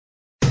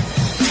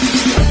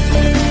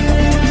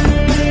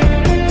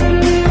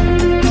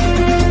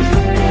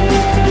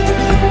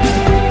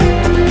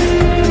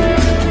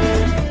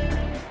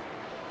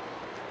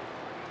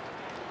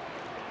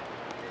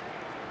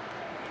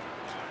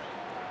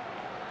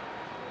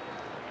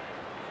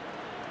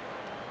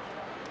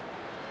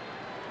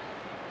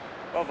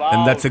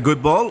And that's a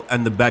good ball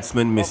and the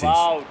batsman misses.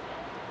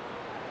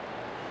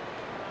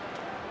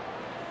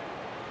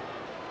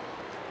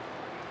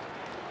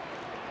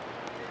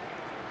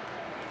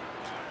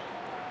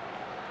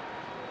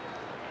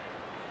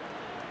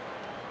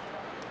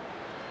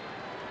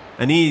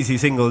 An easy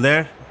single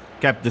there,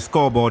 kept the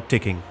scoreboard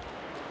ticking.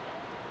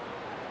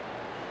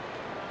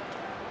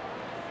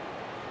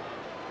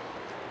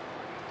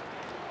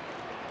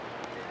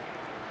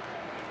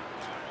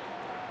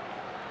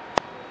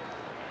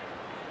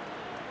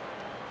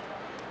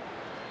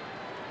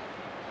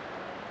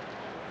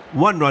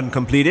 One run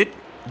completed,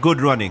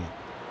 good running.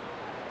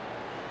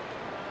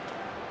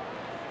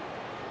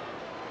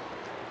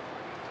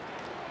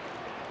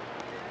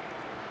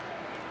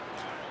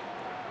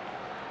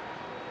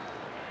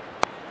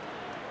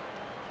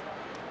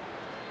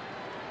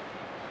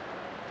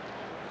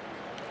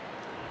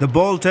 The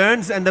ball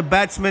turns and the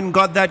batsman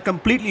got that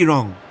completely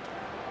wrong.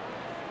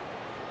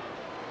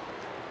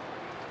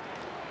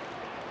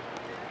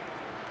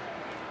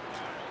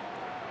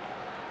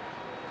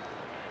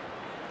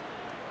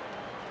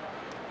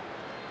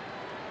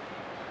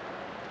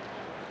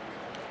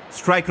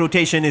 Strike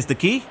rotation is the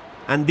key,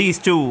 and these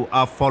two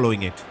are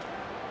following it.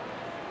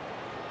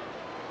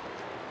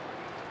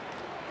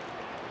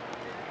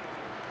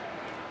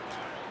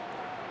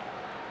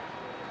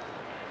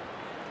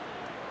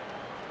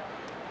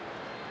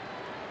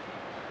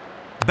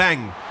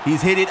 Bang!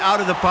 He's hit it out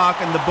of the park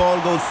and the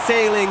ball goes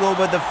sailing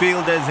over the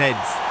fielders'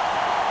 heads.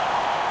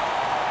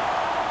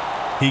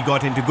 He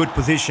got into good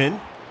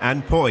position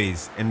and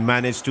poise and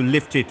managed to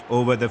lift it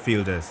over the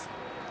fielders.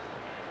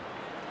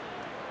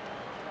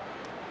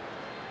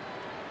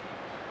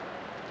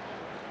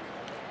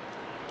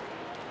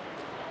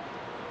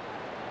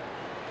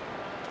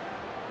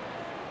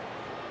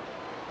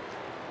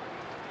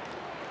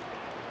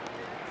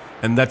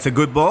 And that's a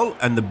good ball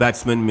and the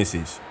batsman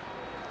misses.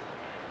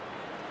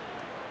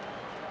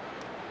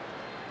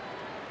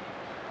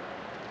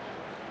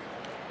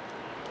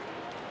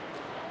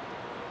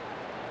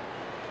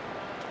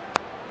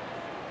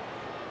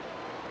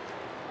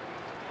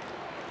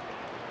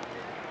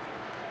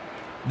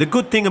 The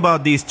good thing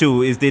about these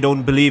two is they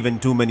don't believe in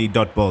too many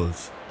dot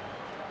balls.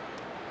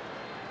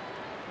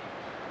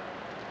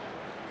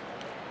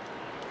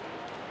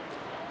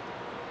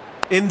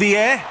 In the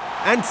air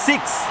and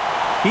six.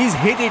 He's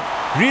hit it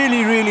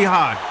really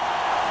hard.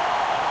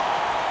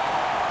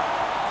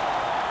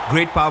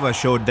 Great power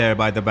showed there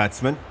by the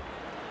batsman.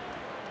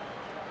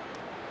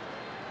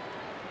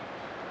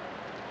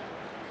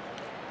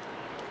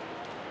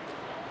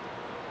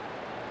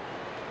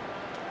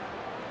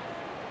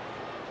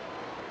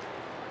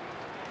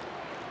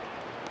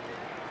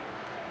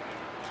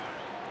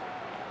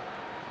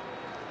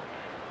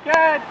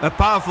 A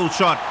powerful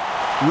shot,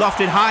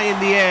 lofted high in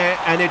the air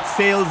and it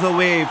sails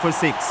away for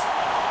six.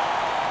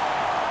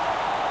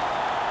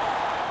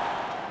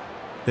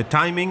 The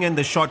timing and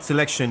the shot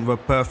selection were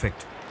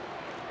perfect.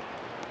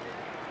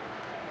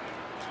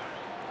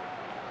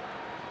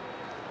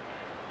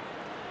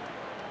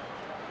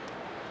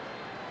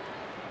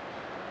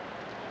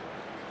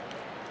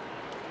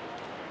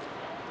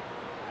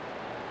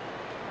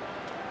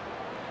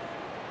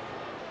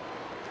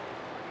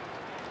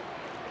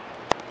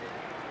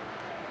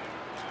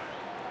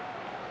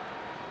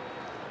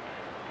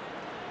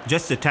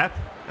 Just a tap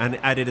and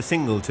added a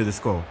single to the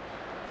score.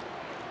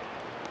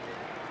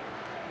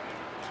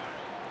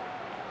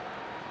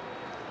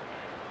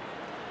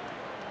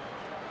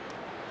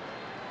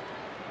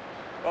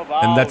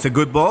 And that's a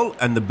good ball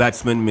and the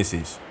batsman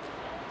misses.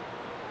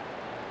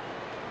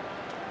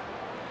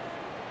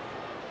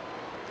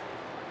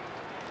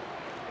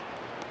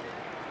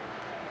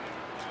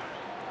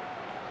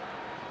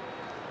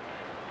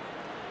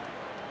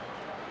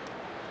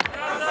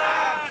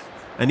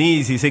 An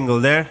easy single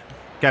there,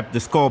 kept the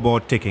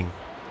scoreboard ticking.